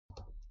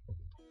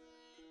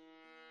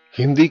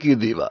हिंदी की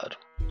दीवार।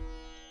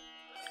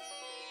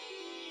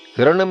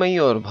 हिरण्मयी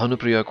और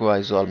भानुप्रिया को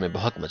आइजॉल में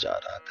बहुत मजा आ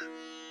रहा था।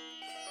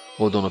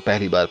 वो दोनों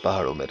पहली बार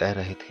पहाड़ों में रह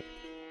रहे थे।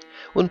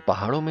 उन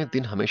पहाड़ों में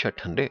दिन हमेशा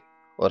ठंडे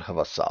और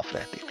हवा साफ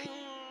रहती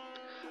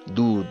थी।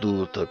 दूर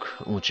दूर तक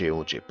ऊंचे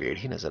ऊंचे पेड़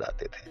ही नजर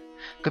आते थे।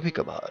 कभी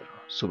कभार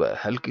सुबह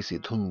हल्की सी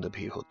धुंध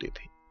भी होती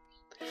थी।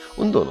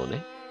 उन दोनों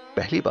ने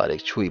पहली बार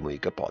एक छुई मुई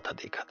का पौधा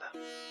देखा था।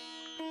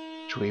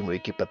 छुई मुई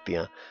की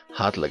पत्तियां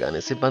हाथ लगाने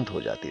से बंद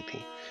हो जाती थीं।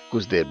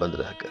 कुछ देर बंद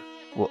रहकर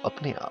वो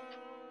अपने आप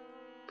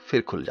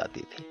फिर खुल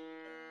जाती थी।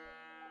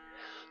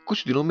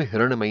 कुछ दिनों में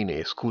हिरण्मयी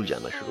ने स्कूल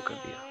जाना शुरू कर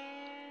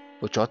दिया।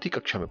 वो चौथी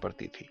कक्षा में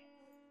पढ़ती थी।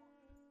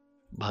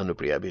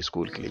 भानुप्रिया भी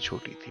स्कूल के लिए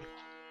छोटी थी।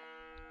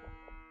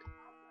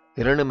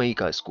 हिरण्मयी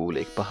का स्कूल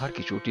एक पहाड़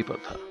की चोटी पर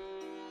था।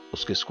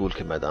 उसके स्कूल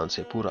के मैदान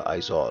से पूरा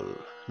आइजॉल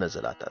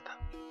नजर आता था।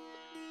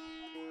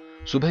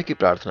 सुबह की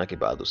प्रार्थना के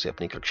बाद उसे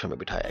अपनी कक्षा में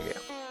बिठाया गया।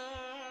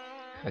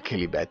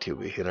 अकेली बैठी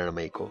हुई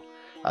हिरण्मयी को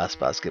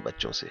आसपास के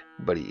बच्चों से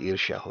बड़ी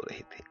ईर्ष्या हो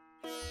रही थी।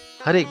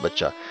 हर एक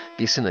बच्चा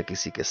किसी न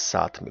किसी के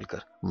साथ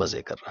मिलकर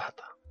मजे कर रहा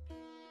था।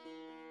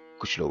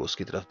 कुछ लोग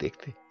उसकी तरफ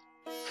देखते,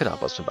 फिर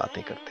आपस में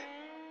बातें करते।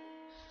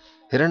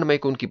 हिरण्मयी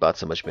को उनकी बात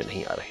समझ में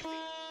नहीं आ रही थी।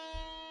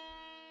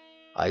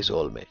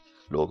 आइजॉल में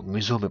लोग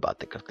मिजो में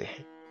बातें करते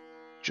हैं,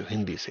 जो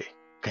हिंदी से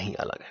कहीं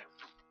अलग है।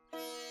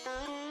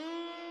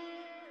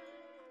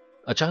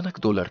 अचानक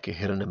दो लड़के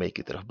हिरण्मयी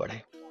की तरफ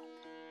बढ़े।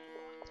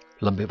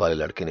 लंबे वाले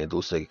लड़के ने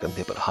दूसरे के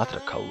कंधे पर हाथ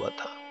रखा हुआ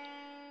था।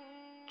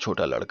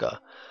 छोटा लड़का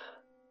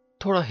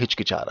थोड़ा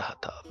हिचकिचा रहा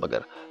था,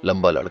 मगर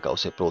लंबा लड़का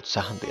उसे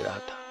प्रोत्साहन दे रहा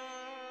था।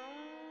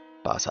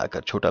 पास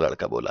आकर छोटा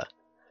लड़का बोला,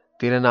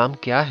 तेरा नाम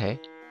क्या है?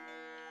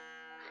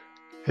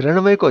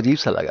 हिरण्मयी को अजीब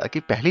सा लगा कि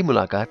पहली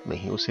मुलाकात में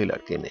ही उसे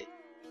लड़के ने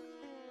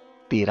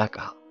तेरा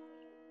कहा।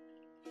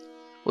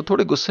 वो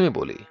थोड़े गुस्से में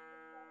बोली,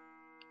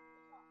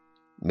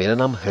 मेरा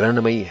नाम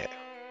हिरण्मयी है,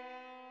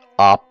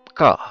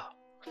 आपका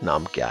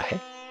नाम क्या है?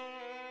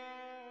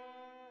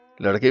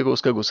 लड़के को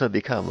उसका गुस्सा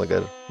दिखा,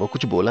 मगर वो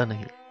कुछ बोला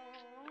नहीं।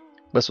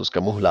 बस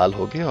उसका मुंह लाल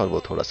हो गया और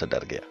वो थोड़ा सा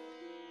डर गया।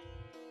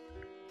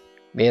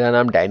 मेरा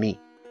नाम डैनी,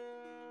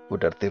 वो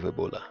डरते हुए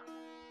बोला।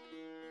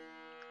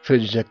 फिर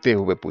झिझकते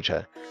हुए पूछा,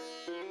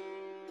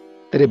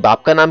 तेरे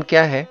बाप का नाम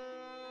क्या है?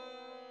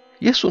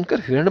 यह सुनकर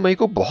हिरण्मयी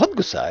को बहुत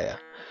गुस्सा आया।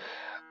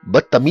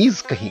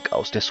 बदतमीज कहीं का,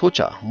 उसने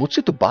सोचा,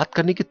 मुझसे तो बात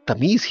करने की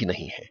तमीज ही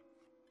नहीं है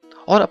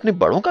और अपने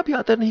बड़ों का भी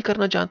आदर नहीं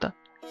करना जानता।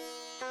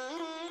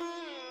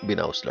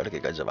 बिना उस लड़के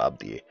का जवाब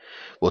दिए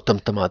वो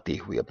तमतमाती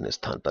हुई अपने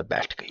स्थान पर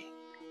बैठ गई।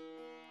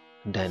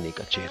 डैनी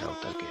का चेहरा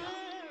उतर गया।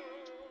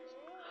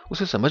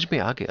 उसे समझ में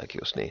आ गया कि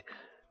उसने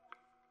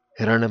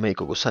हिरण्मयी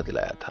को गुस्सा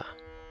दिलाया था।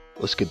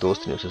 उसके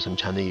दोस्त ने उसे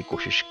समझाने की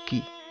कोशिश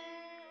की,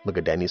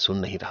 मगर डैनी सुन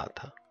नहीं रहा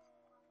था।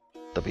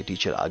 तभी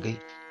टीचर आ गई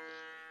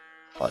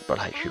और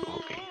पढ़ाई शुरू हो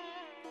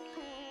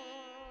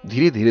गई।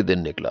 धीरे धीरे दिन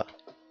निकला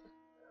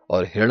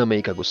और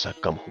हिरण्मयी का गुस्सा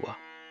कम हुआ।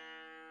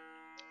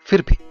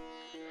 फिर भी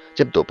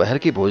जब दोपहर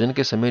के भोजन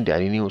के समय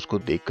डैनी ने उसको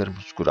देखकर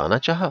मुस्कुराना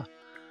चाहा,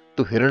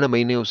 तो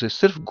हिरण्मयी ने उसे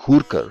सिर्फ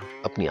घूर कर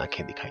अपनी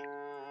आंखें दिखाई।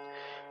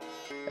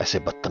 ऐसे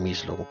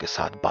बदतमीज लोगों के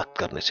साथ बात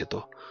करने से तो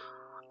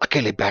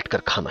अकेले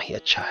बैठकर खाना ही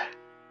अच्छा है,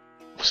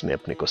 उसने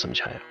अपने को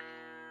समझाया।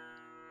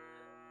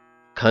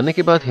 खाने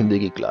के बाद हिंदी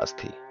की क्लास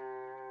थी।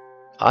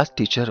 आज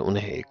टीचर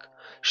उन्हें एक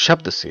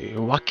शब्द से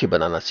वाक्य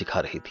बनाना सिखा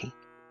रही थी।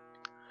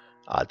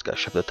 आज का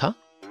शब्द था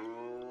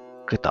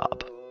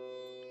किताब।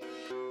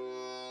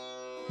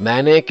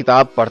 मैंने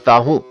किताब पढ़ता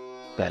हूं,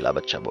 पहला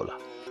बच्चा बोला।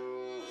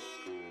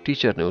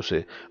 टीचर ने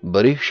उसे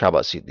बड़ी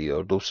शाबाशी दी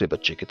और दूसरे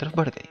बच्चे की तरफ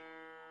बढ़ गई।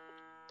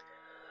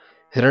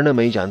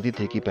 हिरण्मयी जानती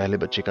थी कि पहले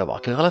बच्चे का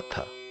वाक्य गलत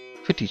था,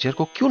 फिर टीचर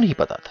को क्यों नहीं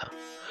पता था।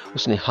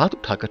 उसने हाथ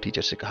उठाकर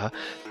टीचर से कहा,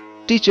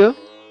 टीचर,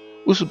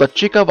 उस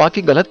बच्चे का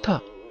वाक्य गलत था।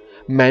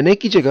 मैंने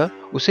की जगह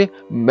उसे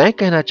मैं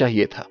कहना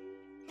चाहिए था।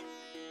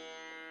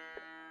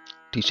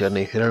 टीचर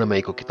ने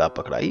हिरण्मयी को किताब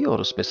पकड़ाई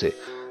और उसमें से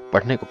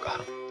पढ़ने को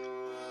कहा।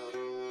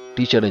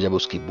 टीचर ने जब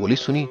उसकी बोली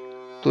सुनी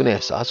तो उन्हें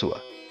एहसास हुआ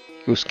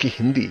कि उसकी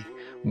हिंदी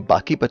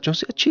बाकी बच्चों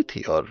से अच्छी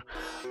थी और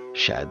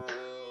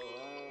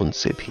शायद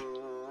उनसे भी।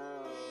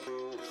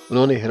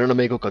 उन्होंने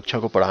हिरण्मयी को कक्षा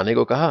को पढ़ाने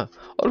को कहा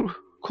और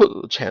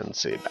खुद चैन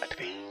से बैठ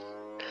गई।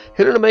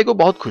 हिरण्मयी को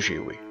बहुत खुशी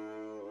हुई।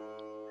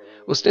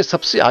 उसने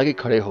सबसे आगे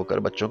खड़े होकर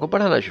बच्चों को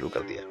पढ़ाना शुरू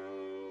कर दिया।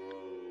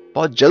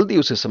 बहुत जल्दी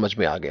उसे समझ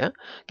में आ गया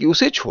कि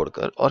उसे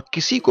छोड़कर और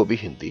किसी को भी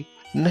हिंदी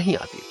नहीं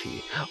आती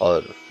थी।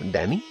 और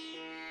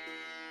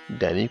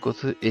डैनी को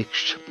तो एक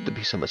शब्द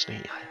भी समझ नहीं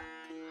आया,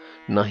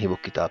 ना ही वो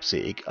किताब से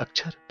एक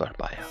अक्षर पढ़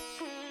पाया।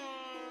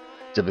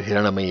 जब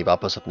हिरण्मयी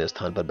वापस अपने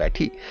स्थान पर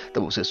बैठी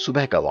तब उसे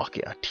सुबह का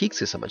वाकया ठीक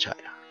से समझ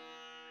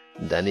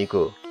आया। डैनी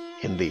को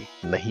हिंदी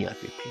नहीं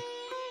आती थी,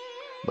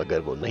 मगर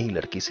वो नई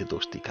लड़की से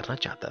दोस्ती करना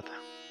चाहता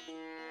था।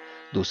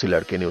 दूसरे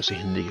लड़के ने उसे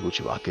हिंदी के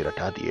कुछ वाक्य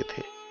रटा दिए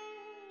थे,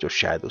 जो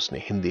शायद उसने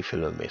हिंदी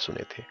फिल्म में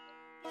सुने थे।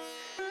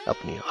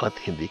 अपनी गलत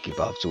हिंदी के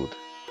बावजूद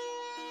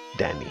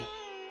डैनी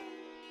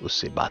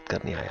उससे बात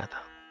करने आया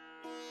था।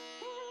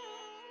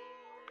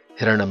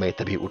 हिरण्मयी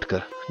तभी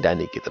उठकर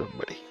डैनी की तरफ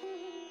बढ़ी।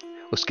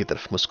 उसकी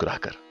तरफ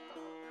मुस्कुराकर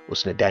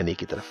उसने डैनी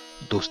की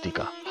तरफ दोस्ती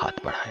का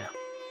हाथ बढ़ाया।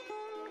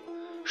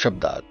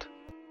 शब्दार्थ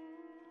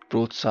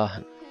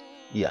प्रोत्साहन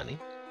यानी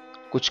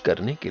कुछ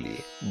करने के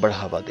लिए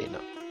बढ़ावा देना।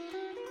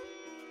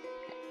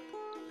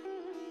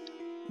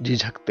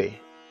 झिझकते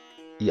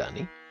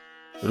यानी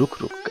रुक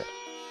रुक कर।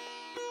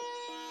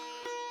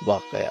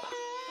 वाकया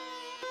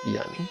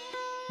यानी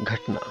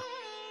घटना।